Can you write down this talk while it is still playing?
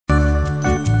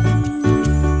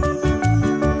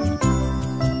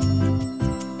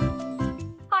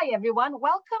everyone.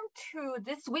 Welcome to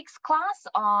this week's class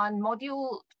on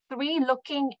Module 3,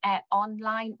 looking at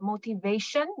online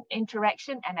motivation,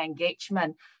 interaction, and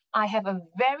engagement. I have a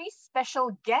very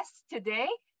special guest today,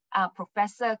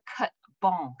 Professor Curt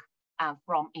Bonk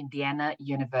from Indiana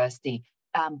University.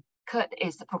 Curt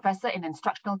is a professor in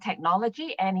instructional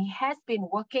technology, and he has been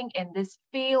working in this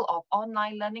field of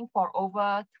online learning for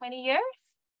over 20 years.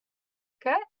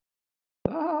 Curt?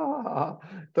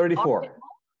 34.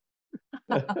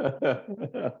 But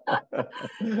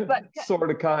sort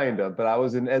of, kind of, but I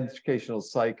was in educational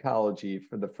psychology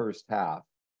for the first half,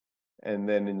 and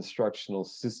then instructional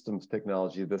systems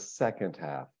technology the second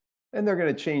half. And they're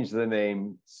going to change the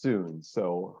name soon,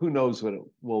 so who knows what it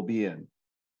will be in.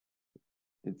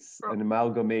 It's an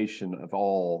amalgamation of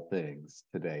all things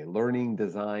today: learning,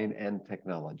 design, and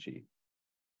technology.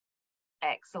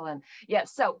 Excellent. Yeah,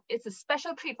 so it's a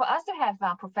special treat for us to have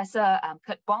Professor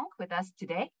Curt Bonk with us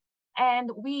today.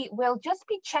 And we will just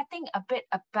be chatting a bit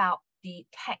about the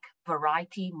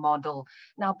TEC-VARIETY model.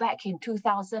 Now, back in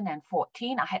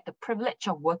 2014, I had the privilege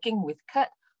of working with Curt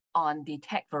on the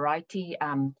TEC-VARIETY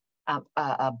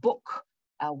book,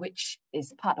 which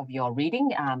is part of your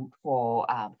reading for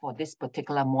this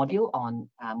particular module on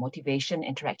motivation,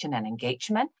 interaction, and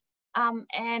engagement.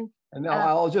 And now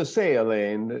I'll just say,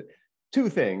 Elaine, two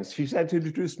things. She's had to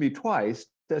introduce me twice,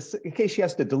 in case she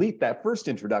has to delete that first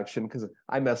introduction because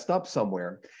I messed up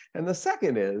somewhere. And the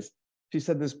second is, she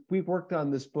said we worked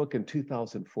on this book in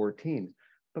 2014,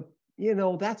 but you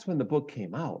know, that's when the book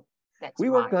came out. We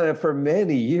worked on it for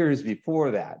many years before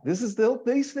that.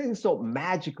 These things don't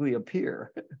magically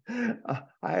appear.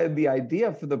 I had the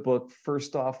idea for the book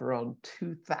first off around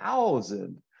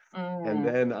 2000. And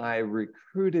then I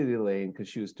recruited Elaine because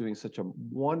she was doing such a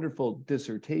wonderful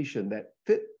dissertation that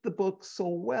fit the book so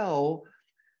well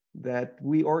that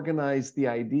we organized the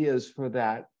ideas for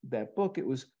that book. It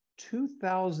was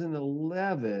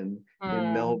 2011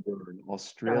 in Melbourne,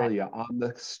 Australia, on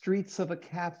the streets of a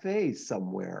cafe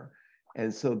somewhere.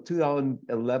 And so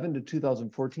 2011 to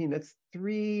 2014, that's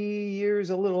 3 years,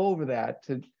 a little over that,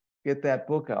 to get that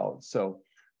book out. So,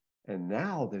 and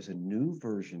now there's a new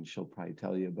version she'll probably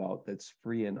tell you about that's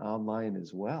free and online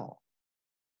as well.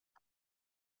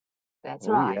 That's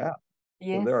right. Yeah.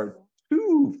 Yes. So there are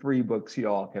 2 free books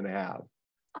y'all can have.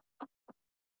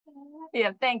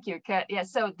 Yeah, thank you, Curt. Yeah,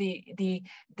 so the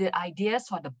ideas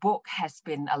for the book has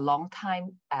been a long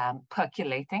time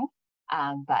percolating,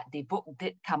 but the book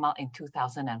did come out in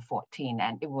 2014,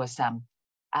 and it was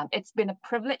it's been a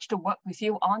privilege to work with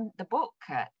you on the book,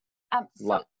 Curt.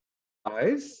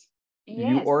 Nice. Yes.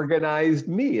 You organized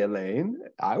me, Elaine.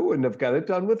 I wouldn't have got it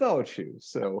done without you.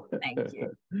 So thank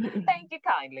you. Thank you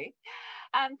kindly.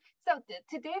 So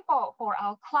today for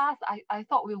our class, I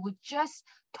thought we would just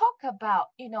talk about,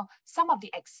 some of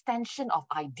the extension of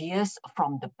ideas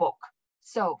from the book.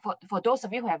 So for those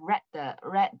of you who have read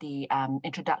the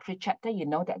introductory chapter, you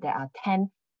know that there are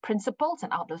 10 principles,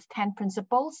 and out of those 10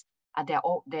 principles, they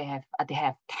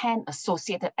have 10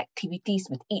 associated activities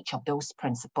with each of those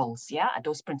principles. Yeah,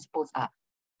 those principles are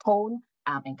tone,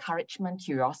 encouragement,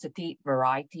 curiosity,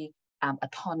 variety,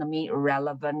 autonomy,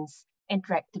 relevance,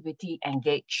 interactivity,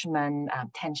 engagement,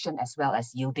 tension, as well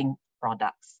as yielding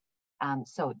products.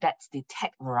 So that's the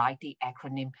TEC-VARIETY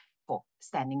acronym for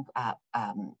standing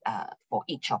for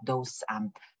each of those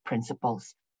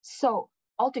principles. So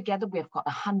altogether, we've got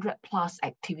 100+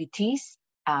 activities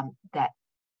that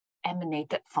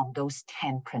emanated from those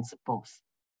 10 principles.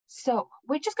 So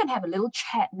we're just going to have a little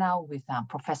chat now with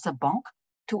Professor Bonk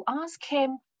to ask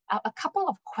him a couple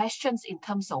of questions in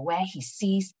terms of where he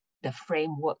sees the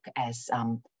framework as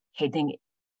heading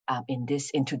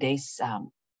in today's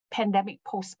pandemic,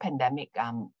 post-pandemic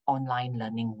online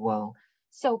learning world.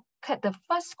 So Curt, the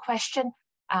first question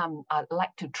I'd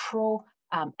like to throw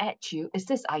at you is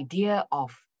this idea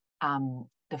of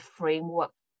the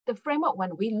framework. The framework,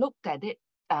 when we looked at it,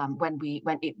 when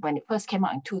it first came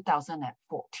out in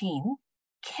 2014,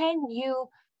 can you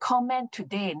comment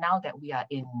today, now that we are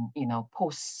in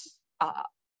post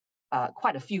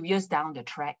quite a few years down the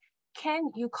track,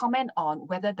 can you comment on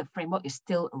whether the framework is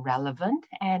still relevant,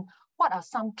 and what are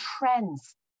some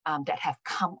trends that have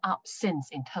come up since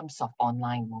in terms of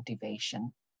online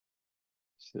motivation?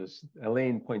 So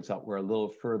Elaine points out we're a little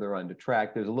further on the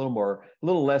track. There's a little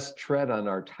less tread on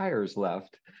our tires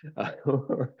left.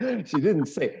 She didn't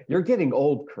say, "You're getting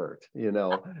old, Curt."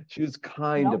 She was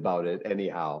kind about it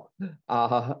anyhow.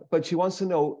 But she wants to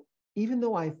know, even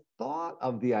though I thought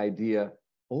of the idea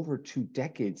over 2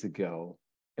 decades ago,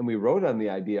 and we wrote on the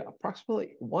idea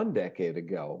approximately 1 decade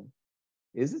ago,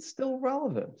 is it still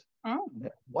relevant?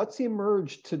 What's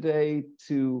emerged today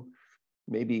to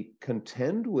maybe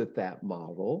contend with that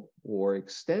model or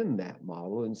extend that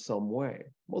model in some way.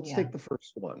 Let's take the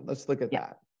first one. Let's look at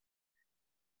that.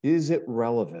 Is it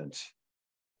relevant?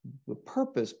 The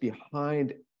purpose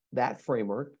behind that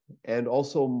framework, and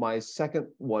also my second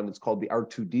one, it's called the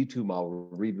R2D2 model,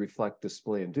 read, reflect,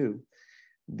 display, and do.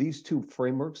 These two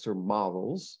frameworks or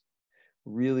models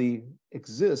really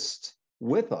exist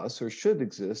with us, or should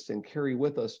exist and carry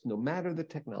with us, no matter the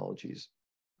technologies,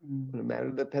 no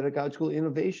matter the pedagogical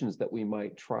innovations that we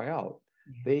might try out.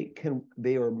 They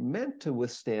are meant to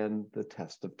withstand the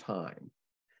test of time.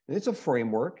 And it's a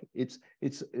framework.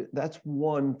 That's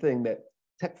one thing that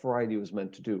TEC-VARIETY was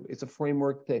meant to do. It's a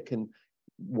framework that can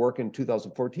work in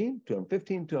 2014,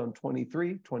 2015,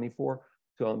 2023, 24,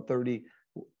 2030.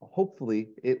 Hopefully,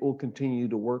 it will continue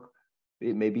to work.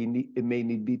 It may need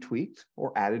to be tweaked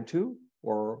or added to,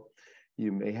 or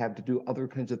you may have to do other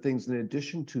kinds of things in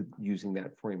addition to using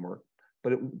that framework.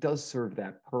 But it does serve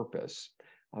that purpose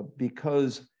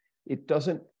because it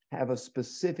doesn't have a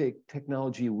specific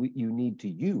technology you need to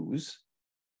use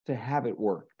to have it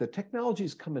work. The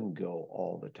technologies come and go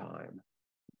all the time.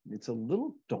 It's a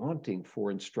little daunting for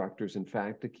instructors, in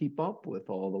fact, to keep up with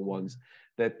all the ones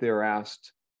that they're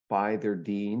asked by their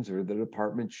deans or the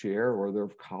department chair or their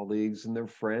colleagues and their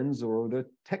friends or the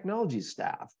technology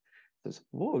staff. Says,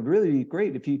 well, it'd really be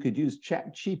great if you could use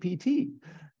ChatGPT,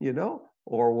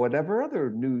 or whatever other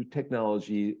new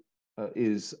technology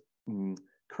is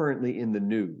currently in the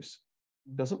news.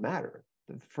 Doesn't matter.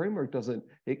 The framework doesn't,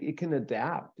 it can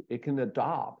adapt, it can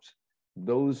adopt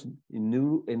those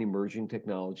new and emerging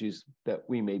technologies that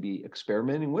we may be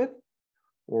experimenting with,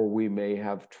 or we may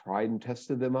have tried and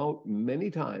tested them out many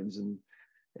times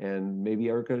and maybe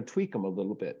are going to tweak them a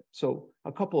little bit. So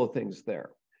a couple of things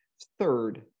there.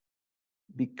 Third,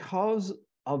 because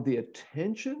of the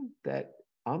attention that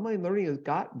online learning has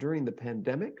got during the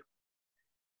pandemic,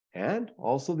 and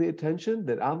also the attention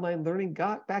that online learning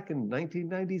got back in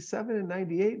 1997 and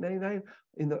 98, 99,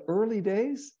 in the early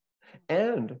days,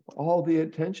 and all the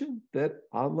attention that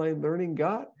online learning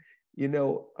got,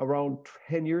 around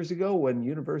 10 years ago when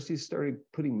universities started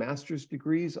putting master's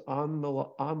degrees on the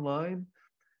online,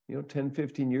 10,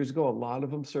 15 years ago, a lot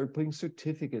of them started putting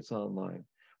certificates online.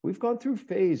 We've gone through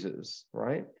phases,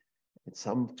 right? And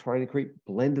some trying to create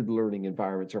blended learning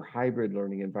environments or hybrid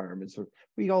learning environments. Or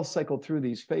we all cycle through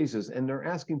these phases, and they're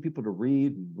asking people to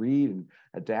read and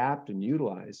adapt and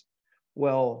utilize.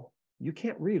 Well, you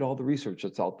can't read all the research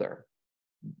that's out there.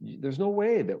 There's no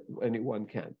way that anyone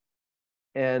can.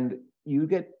 And you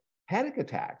get panic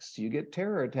attacks, you get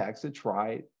terror attacks that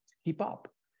try to keep up.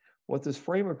 What this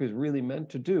framework is really meant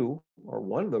to do, or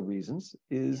one of the reasons,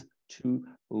 is to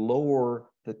lower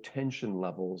the tension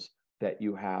levels that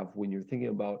you have when you're thinking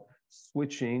about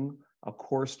switching a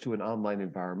course to an online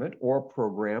environment or a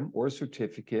program or a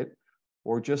certificate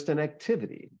or just an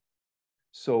activity.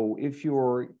 So if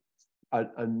you're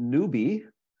a newbie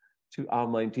to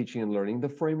online teaching and learning, the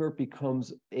framework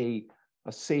becomes a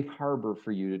safe harbor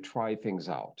for you to try things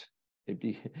out.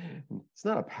 It's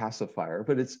not a pacifier,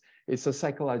 but it's a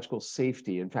psychological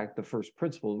safety. In fact, the first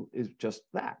principle is just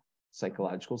that,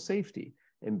 psychological safety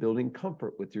and building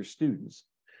comfort with your students.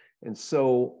 And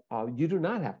so you do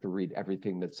not have to read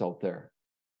everything that's out there.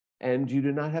 And you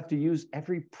do not have to use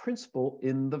every principle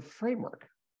in the framework.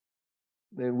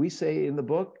 And we say in the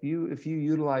book, if you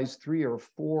utilize 3 or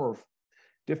 4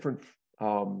 different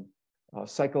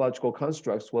psychological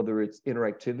constructs, whether it's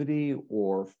interactivity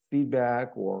or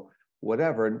feedback or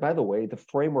whatever, and by the way, the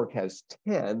framework has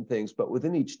 10 things, but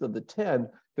within each of the 10,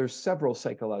 there's several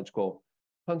psychological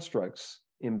constructs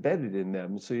embedded in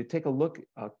them. So you take a look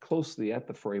closely at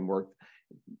the framework.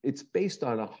 It's based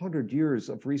on 100 years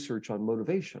of research on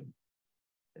motivation,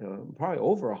 probably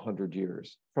over 100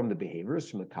 years, from the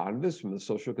behaviorists, from the cognitivists, from the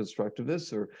social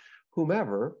constructivists, or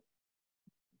whomever.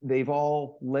 They've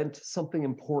all lent something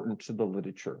important to the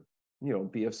literature.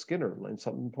 B.F. Skinner lent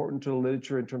something important to the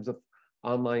literature in terms of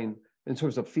online, in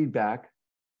terms of feedback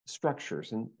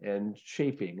structures and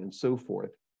shaping and so forth,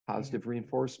 positive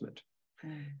reinforcement.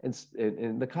 And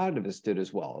the cognitivists did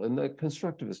as well, and the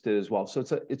constructivists did as well. So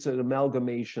it's an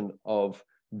amalgamation of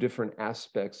different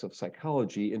aspects of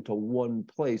psychology into one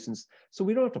place. And so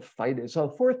we don't have to fight it. So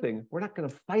the fourth thing, we're not going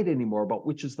to fight anymore about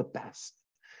which is the best.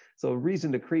 So a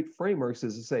reason to create frameworks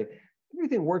is to say,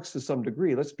 everything works to some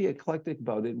degree. Let's be eclectic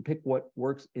about it and pick what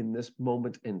works in this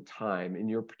moment in time, in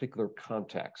your particular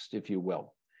context, if you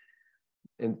will.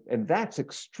 And that's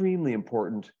extremely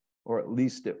important, or at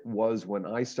least it was when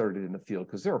I started in the field,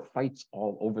 because there are fights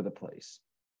all over the place.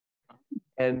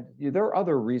 And there are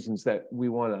other reasons that we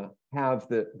want to have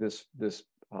this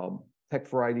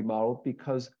TEC-VARIETY model,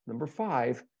 because number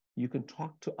 5, you can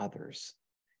talk to others.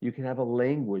 You can have a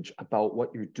language about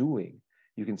what you're doing.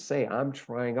 You can say, I'm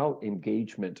trying out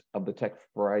engagement of the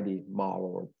TEC-VARIETY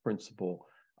model or principle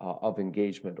of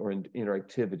engagement or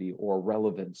interactivity or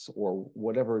relevance or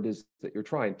whatever it is that you're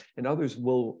trying. And others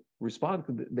will respond.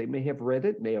 They may have read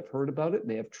it, may have heard about it,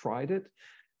 may have tried it.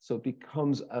 So it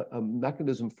becomes a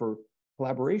mechanism for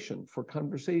collaboration, for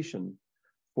conversation,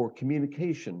 for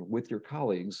communication with your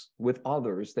colleagues, with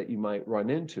others that you might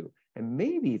run into. And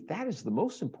maybe that is the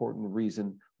most important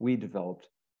reason we developed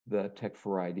the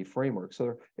TEC-VARIETY framework.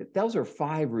 So those are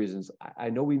 5 reasons.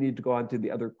 I know we need to go on to the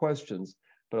other questions,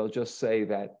 but I'll just say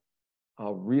that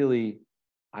really,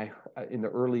 in the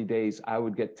early days, I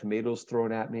would get tomatoes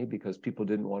thrown at me because people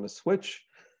didn't want to switch,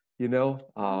 you know,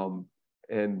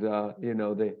 you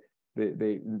know,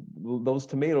 those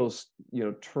tomatoes, you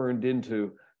know, turned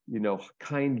into, you know,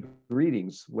 kind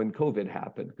greetings when COVID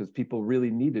happened because people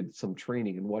really needed some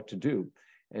training in what to do.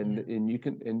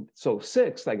 And so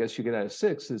 6, I guess you get out of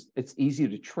 6 is it's easy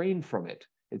to train from it.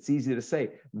 It's easy to say,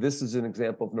 this is an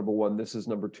example of number 1, this is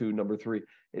number 2, number 3.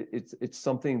 It's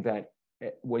something that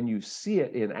when you see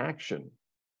it in action,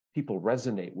 people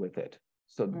resonate with it.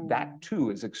 So that too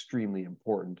is extremely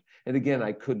important. And again,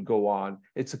 I could go on.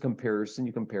 It's a comparison.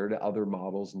 You compare to other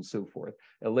models and so forth.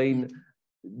 Elaine,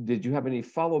 did you have any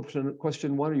follow-up to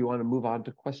question 1, or you want to move on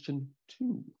to question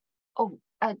 2? Oh,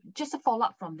 just a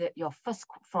follow-up from your first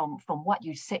from what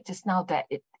you said just now,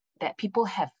 that people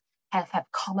have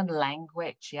common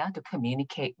language, yeah, to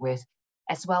communicate with,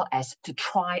 as well as to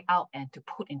try out and to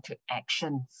put into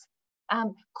actions.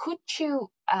 Could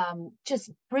you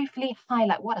just briefly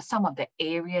highlight what are some of the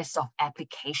areas of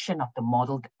application of the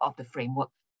model, of the framework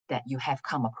that you have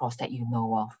come across that you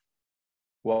know of?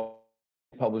 Well,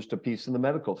 I published a piece in the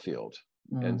medical field.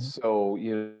 And so,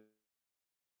 you know,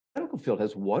 the medical field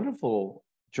has wonderful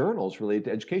journals related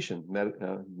to education,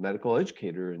 medical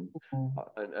educator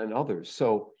and others.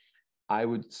 So I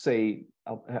would say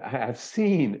I've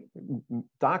seen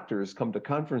doctors come to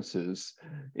conferences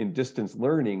in distance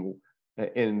learning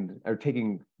and are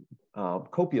taking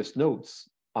copious notes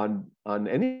on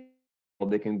any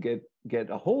they can get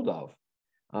a hold of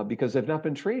because they've not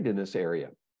been trained in this area.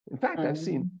 In fact, I've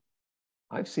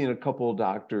seen a couple of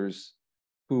doctors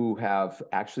who have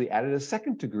actually added a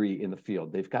 2nd degree in the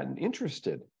field. They've gotten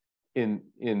interested in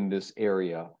this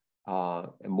area, and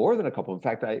more than a couple. In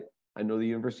fact, I know the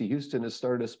University of Houston has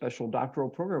started a special doctoral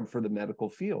program for the medical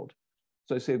field.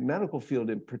 So I say medical field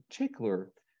in particular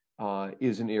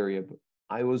is an area.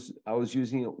 I was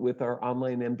using it with our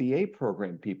online MBA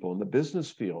program people in the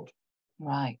business field.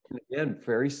 Right. And again,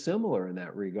 very similar in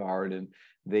that regard. And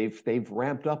they've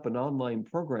ramped up an online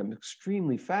program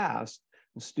extremely fast.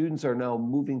 And students are now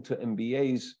moving to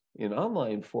MBAs in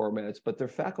online formats, but their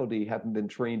faculty haven't been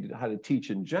trained how to teach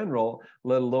in general,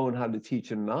 let alone how to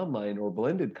teach in an online or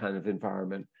blended kind of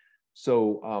environment.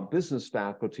 So business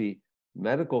faculty,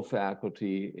 medical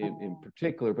faculty in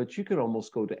particular, but you can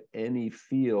almost go to any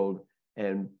field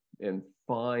and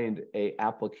find a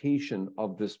application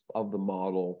of the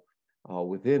model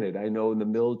within it. I know in the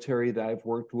military that I've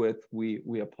worked with,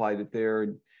 we applied it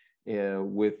there,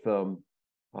 and with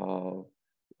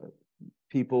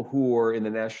people who are in the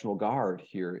National Guard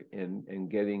here and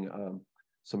getting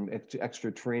some extra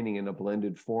training in a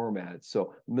blended format.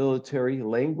 So military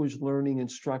language learning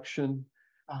instruction,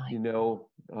 you know,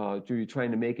 you're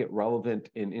trying to make it relevant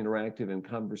and interactive and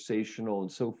conversational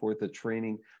and so forth, the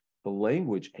training. The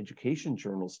language education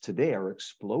journals today are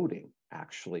exploding,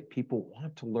 actually. People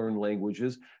want to learn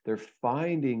languages. They're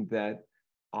finding that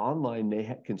online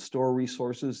they can store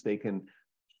resources. They can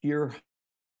hear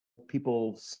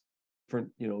people's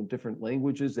different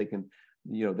languages. They can,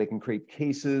 they can create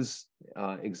cases,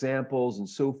 examples, and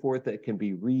so forth that can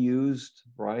be reused,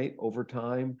 right, over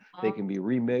time. They can be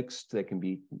remixed. They can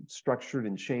be structured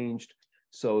and changed.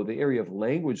 So the area of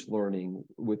language learning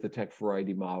with the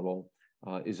TEC-VARIETY model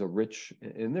is a rich,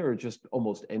 and there are just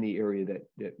almost any area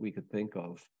that we could think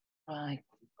of. Right.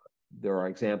 There are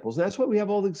examples. That's why we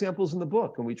have all the examples in the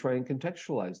book, and we try and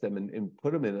contextualize them and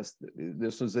put them in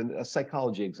this was a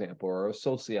psychology example or a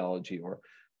sociology, or,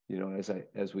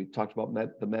 as we talked about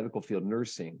the medical field,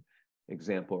 nursing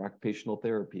example, or occupational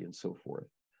therapy, and so forth.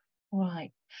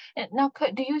 Right. And now,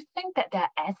 Curt, do you think that there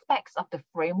are aspects of the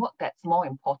framework that's more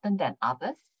important than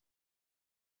others?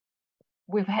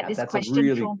 We've had this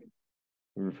question.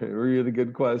 Really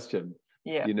good question.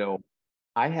 Yeah.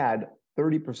 I had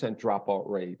 30% dropout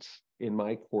rates in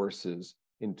my courses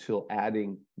until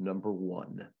adding number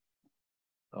 1.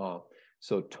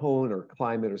 So tone or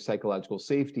climate or psychological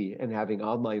safety and having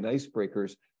online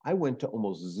icebreakers, I went to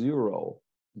almost 0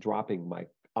 dropping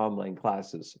online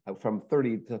classes from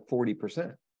 30 to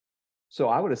 40%. So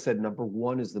I would have said number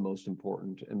one is the most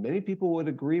important. And many people would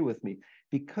agree with me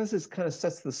because it kind of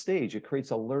sets the stage. It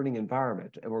creates a learning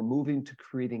environment. And we're moving to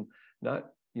creating not,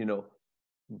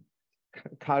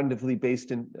 cognitively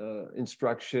based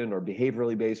instruction or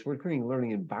behaviorally based. We're creating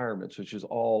learning environments, which is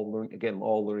all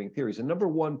learning theories. And number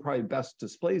one probably best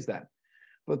displays that.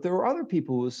 But there are other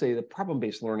people who say that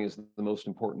problem-based learning is the most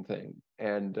important thing,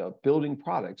 and building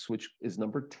products, which is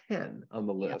number 10 on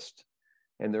the list.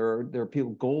 And there are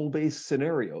people, goal-based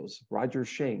scenarios. Roger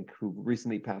Schenck, who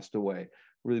recently passed away,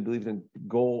 really believed in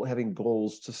having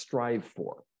goals to strive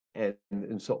for. And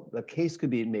so the case could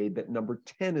be made that number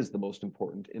 10 is the most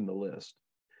important in the list.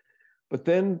 But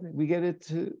then we get it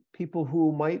to people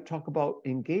who might talk about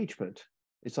engagement.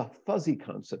 It's a fuzzy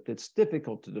concept. It's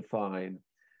difficult to define,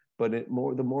 but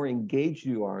the more engaged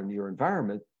you are in your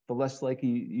environment, the less likely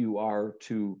you are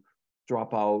to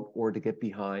drop out or to get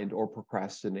behind or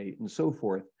procrastinate and so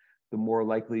forth. The more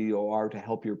likely you are to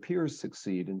help your peers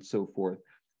succeed and so forth.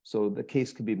 So the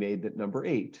case could be made that number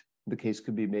 8. The case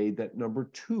could be made that number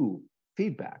 2,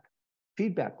 feedback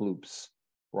loops,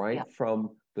 right? Yeah.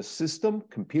 From the system,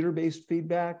 computer-based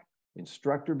feedback,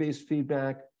 instructor-based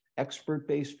feedback,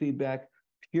 expert-based feedback,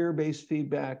 peer-based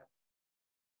feedback.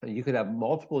 And you could have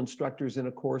multiple instructors in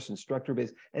a course,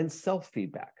 instructor-based, and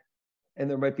self-feedback. And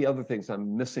there might be other things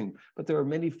I'm missing, but there are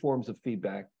many forms of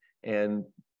feedback. And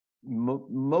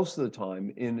most of the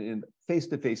time in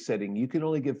face-to-face setting, you can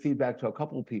only give feedback to a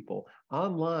couple of people.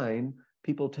 Online,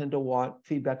 people tend to want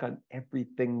feedback on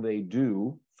everything they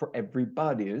do for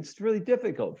everybody. And it's really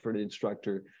difficult for an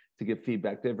instructor to give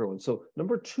feedback to everyone. So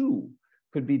number 2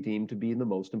 could be deemed to be the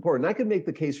most important. I could make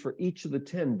the case for each of the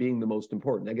 10 being the most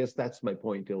important. I guess that's my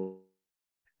point,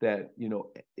 that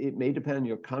it may depend on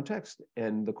your context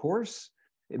and the course.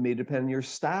 It may depend on your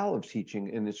style of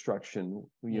teaching and instruction.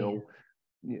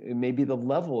 It may be the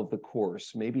level of the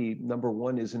course. Maybe number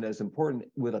 1 isn't as important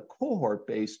with a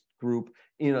cohort-based group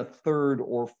in a 3rd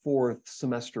or 4th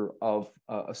semester of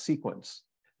a sequence.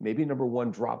 Maybe number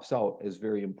 1 drops out as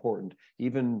very important.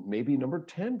 Even maybe number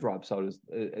 10 drops out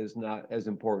as not as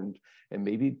important. And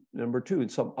maybe number 2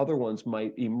 and some other ones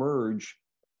might emerge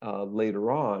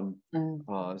later on.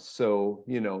 So,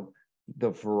 the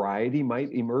variety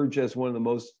might emerge as one of the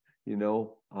most,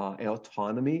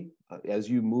 autonomy. As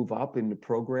you move up in the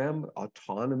program,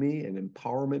 autonomy and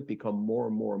empowerment become more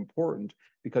and more important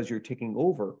because you're taking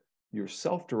over, you're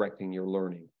self-directing your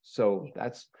learning. So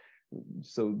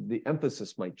the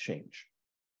emphasis might change.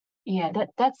 Yeah,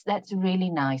 that's really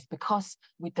nice, because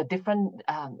with the different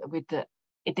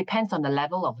it depends on the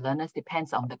level of learners,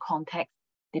 depends on the context,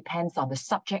 depends on the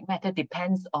subject matter,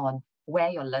 depends on where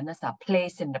your learners are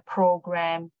placed in the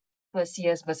program, first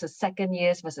years versus second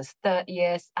years versus third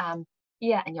years. And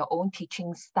your own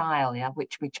teaching style,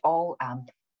 which all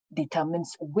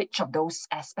determines which of those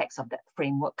aspects of that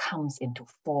framework comes into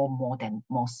form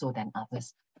more so than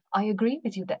others. I agree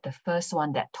with you that the first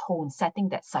one, that tone, setting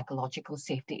that psychological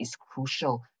safety, is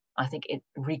crucial. I think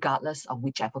regardless of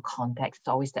whichever context,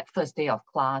 always that first day of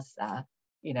class,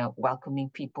 welcoming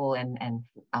people and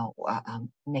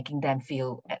making them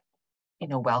feel,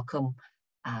 welcome.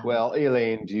 Well,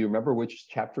 Elaine, do you remember which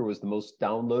chapter was the most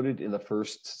downloaded in the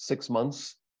first 6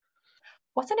 months?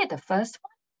 Wasn't it the first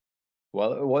one?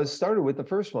 Well, it started with the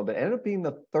first one, but ended up being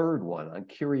the 3rd one on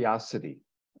curiosity.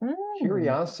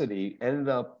 Curiosity ended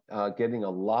up getting a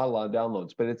lot of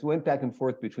downloads, but it went back and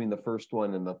forth between the first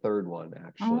one and the 3rd one,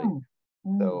 actually.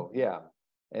 So yeah,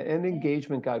 and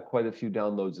engagement got quite a few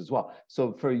downloads as well.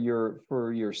 So for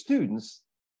your students,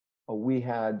 we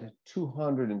had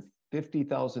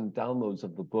 250,000 downloads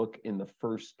of the book in the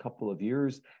first couple of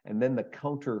years, and then the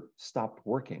counter stopped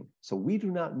working. So we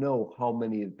do not know how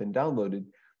many have been downloaded,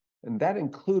 and that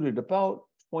included about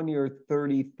 20 or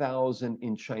 30,000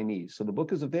 in Chinese. So the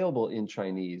book is available in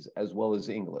Chinese as well as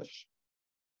English.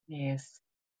 Yes.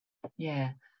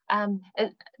 Yeah.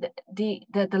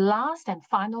 The last and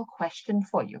final question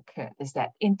for you, Curt, is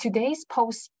that in today's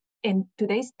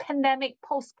pandemic,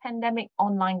 post-pandemic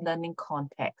online learning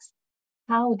context,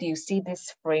 how do you see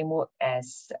this framework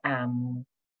as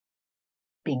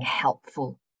being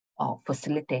helpful or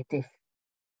facilitative?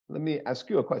 Let me ask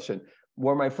you a question.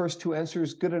 Were my first 2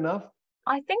 answers good enough?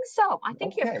 I think so. I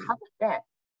think you've covered that.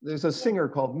 There's a singer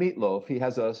called Meatloaf. He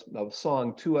has a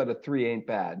song, 2 out of 3 ain't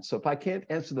bad. So if I can't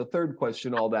answer the 3rd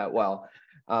question all that well,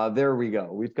 there we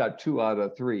go. We've got 2 out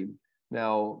of 3.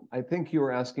 Now, I think you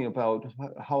were asking about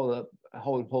how it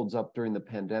holds up during the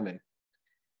pandemic.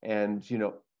 And,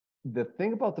 the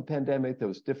thing about the pandemic that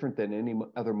was different than any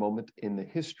other moment in the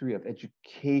history of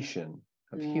education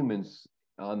of humans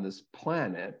on this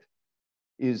planet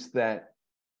is that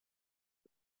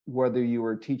whether you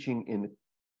are teaching in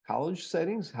college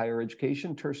settings, higher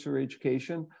education, tertiary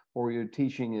education, or you're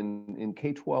teaching in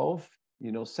K-12,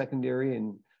 secondary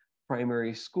and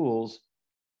primary schools,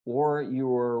 or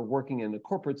you're working in a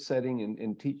corporate setting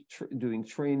and doing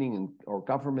training or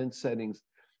government settings,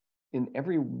 in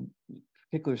every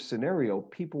particular scenario,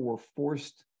 people were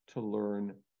forced to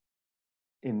learn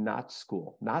in not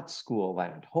school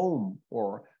land, home,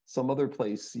 or some other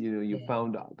place, you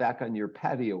found back on your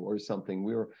patio or something.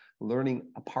 We were learning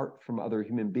apart from other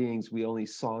human beings. We only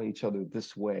saw each other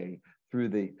this way through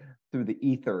the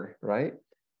ether, right?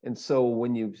 And so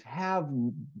when you have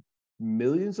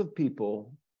millions of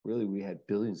people, really we had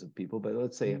billions of people, but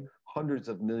let's say hundreds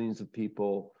of millions of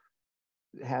people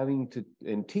having to,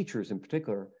 and teachers in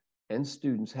particular, and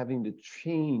students having to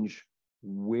change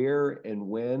where and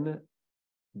when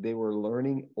they were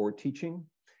learning or teaching,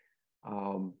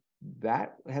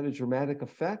 that had a dramatic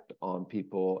effect on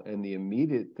people. And the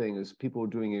immediate thing is people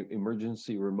doing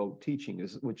emergency remote teaching,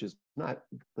 which is not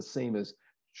the same as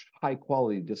high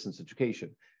quality distance education.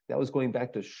 That was going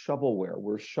back to shovelware.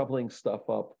 We're shoveling stuff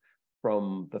up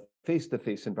from the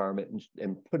face-to-face environment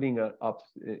and putting it up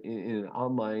in an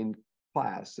online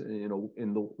class, in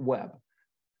the web.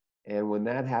 And when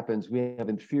that happens, we have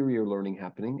inferior learning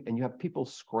happening, and you have people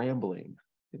scrambling.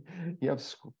 You have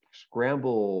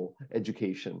scramble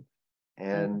education.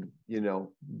 And,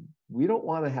 we don't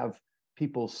want to have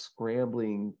people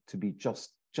scrambling to be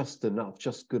just enough,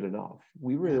 just good enough.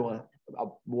 We really want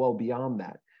well beyond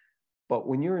that. But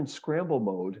when you're in scramble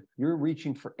mode, you're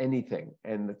reaching for anything.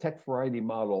 And the TEC-VARIETY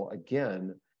model,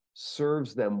 again,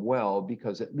 serves them well,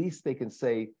 because at least they can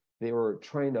say they were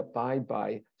trying to abide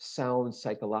by sound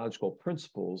psychological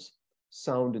principles,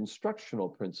 sound instructional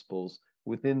principles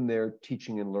within their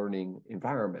teaching and learning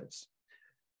environments,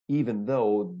 even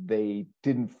though they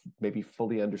didn't maybe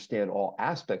fully understand all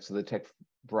aspects of the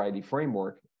TEC-VARIETY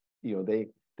framework.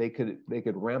 They could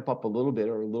ramp up a little bit,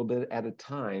 or a little bit at a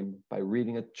time, by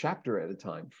reading a chapter at a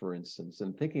time, for instance,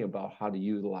 and thinking about how to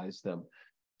utilize them.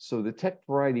 So the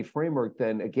TEC-VARIETY framework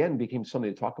then again became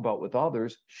something to talk about with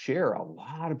others, share. A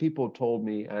lot of people told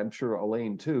me, and I'm sure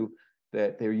Elaine too,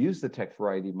 that they used the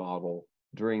TEC-VARIETY model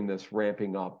during this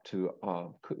ramping up to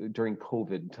during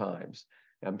COVID times.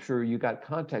 I'm sure you got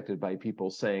contacted by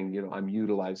people saying, I'm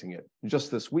utilizing it.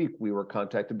 Just this week, we were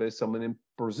contacted by someone in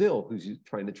Brazil who's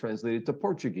trying to translate it to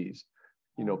Portuguese.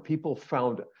 People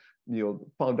found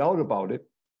out about it.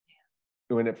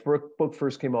 When the book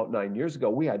first came out 9 years ago,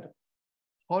 we had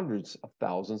hundreds of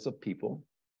thousands of people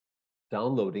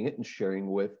downloading it and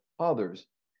sharing with others.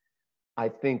 I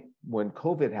think when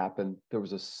COVID happened, there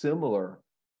was a similar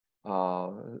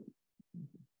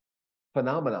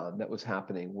phenomenon that was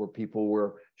happening, where people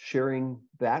were sharing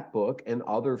that book and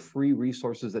other free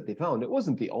resources that they found. It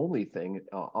wasn't the only thing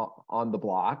on the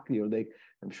block.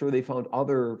 I'm sure they found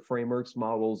other frameworks,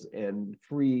 models, and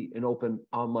free and open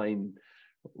online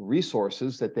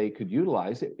resources that they could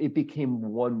utilize. It became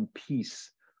one piece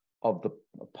of the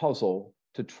puzzle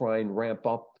to try and ramp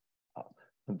up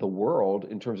the world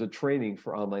in terms of training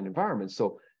for online environments.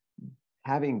 So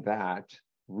having that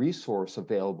resource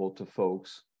available to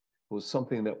folks was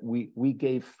something that we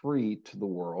gave free to the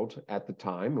world at the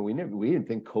time. And we didn't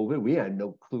think we had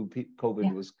no clue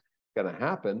COVID was going to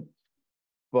happen.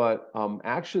 But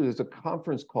actually, there's a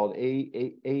conference called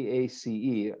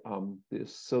AACE, the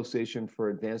Association for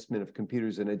Advancement of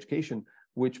Computers in Education,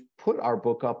 which put our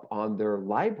book up on their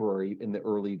library in the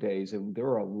early days. And there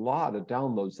are a lot of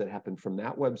downloads that happened from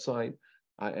that website.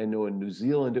 I know in New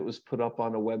Zealand, it was put up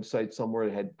on a website somewhere.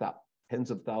 It had tens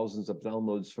of thousands of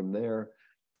downloads from there.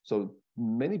 So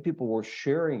many people were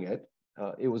sharing it.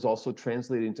 It was also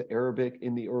translated into Arabic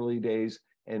in the early days,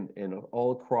 and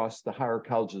all across the higher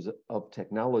colleges of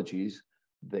technologies,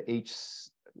 the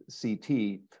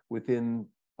HCT within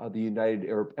the United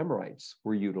Arab Emirates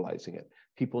were utilizing it.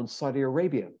 People in Saudi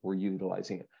Arabia were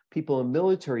utilizing it. People in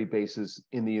military bases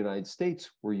in the United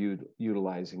States were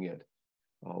utilizing it.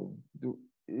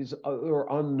 There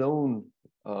are unknown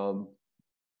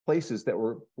places that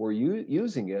were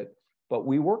using it. But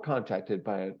we were contacted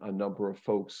by a number of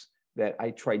folks that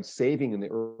I tried saving in the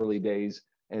early days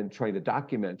and trying to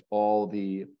document all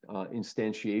the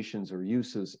instantiations or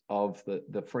uses of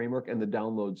the framework and the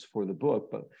downloads for the book.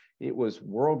 But it was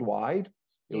worldwide.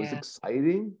 It was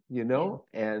exciting,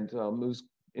 and it was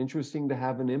interesting to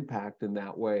have an impact in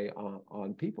that way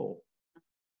on people.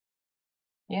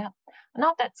 Yeah,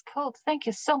 no, that's cool. Thank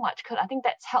you so much, Curt. I think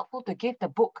that's helpful to give the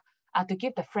book, to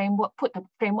give the framework, put the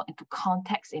framework into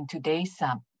context in today's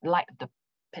light of the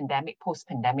pandemic,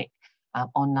 post-pandemic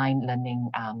online learning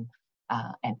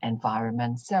and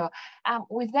environment. So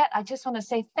with that, I just want to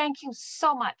say thank you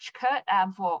so much, Curt,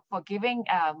 for giving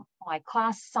my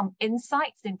class some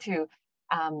insights into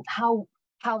how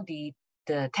the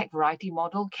TEC-VARIETY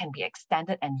model can be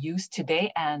extended and used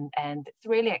today. And it's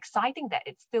really exciting that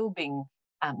it's still being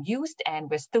used, and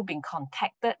we're still being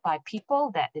contacted by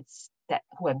people that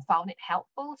who have found it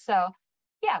helpful. So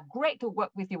yeah, great to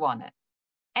work with you on it.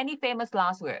 Any famous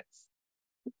last words?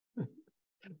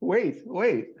 Wait.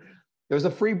 There's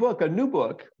a free book, a new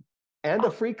book, and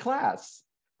a free class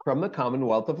from the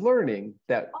Commonwealth of Learning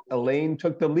that Elaine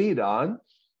took the lead on.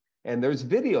 And there's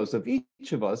videos of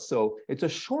each of us. So it's a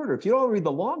shorter, if you don't read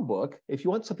the long book, if you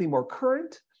want something more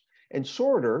current and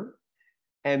shorter,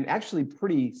 and actually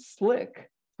pretty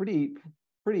slick, pretty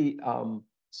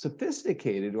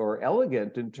sophisticated or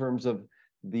elegant in terms of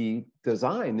the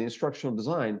design, the instructional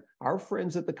design, our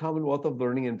friends at the Commonwealth of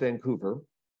Learning in Vancouver,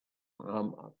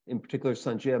 in particular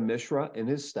Sanjay Mishra and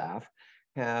his staff,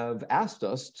 have asked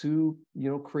us to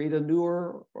create a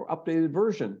newer or updated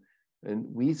version. And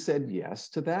we said yes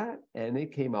to that, and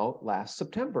it came out last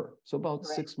September. So about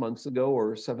 6 months ago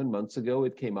or 7 months ago,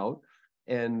 it came out.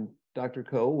 And Dr.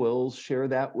 Khoo will share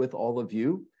that with all of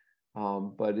you,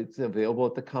 but it's available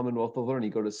at the Commonwealth of Learning.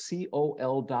 Go to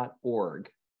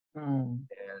col.org.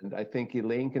 And I think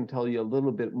Elaine can tell you a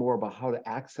little bit more about how to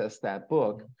access that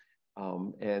book.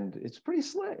 And it's pretty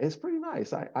slick. It's pretty nice.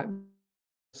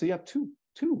 So you have two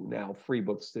now free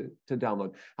books to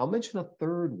download. I'll mention a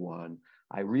third one.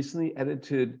 I recently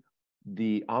edited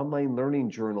the Online Learning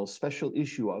Journal special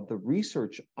issue of the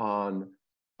research on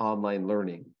online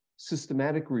learning,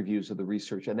 systematic reviews of the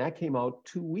research. And that came out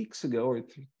 2 weeks ago, or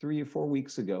 3 or 4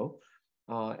 weeks ago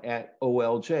at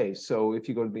OLJ. So if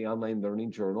you go to the Online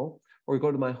Learning Journal, or go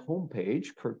to my homepage,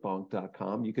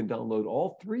 curtbonk.com, you can download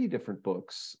all 3 different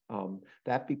books.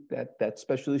 That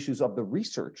special issues of the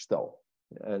research, though.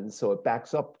 And so it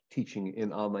backs up teaching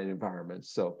in online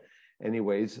environments. So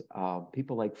anyways,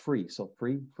 people like free. So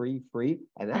free.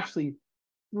 And actually,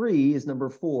 free is number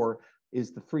 4,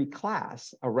 is the free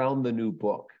class around the new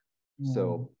book.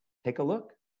 So take a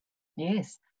look.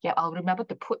 Yes. Yeah, I'll remember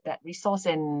to put that resource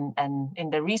in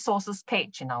the resources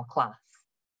page in our class.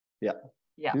 Yeah.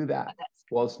 Do that.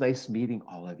 Well, it's nice meeting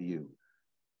all of you.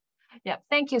 Yeah,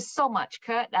 thank you so much,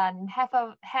 Curt, and have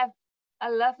a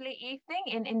lovely evening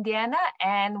in Indiana,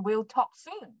 and we'll talk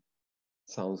soon.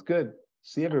 Sounds good.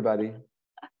 See everybody.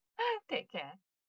 Take care.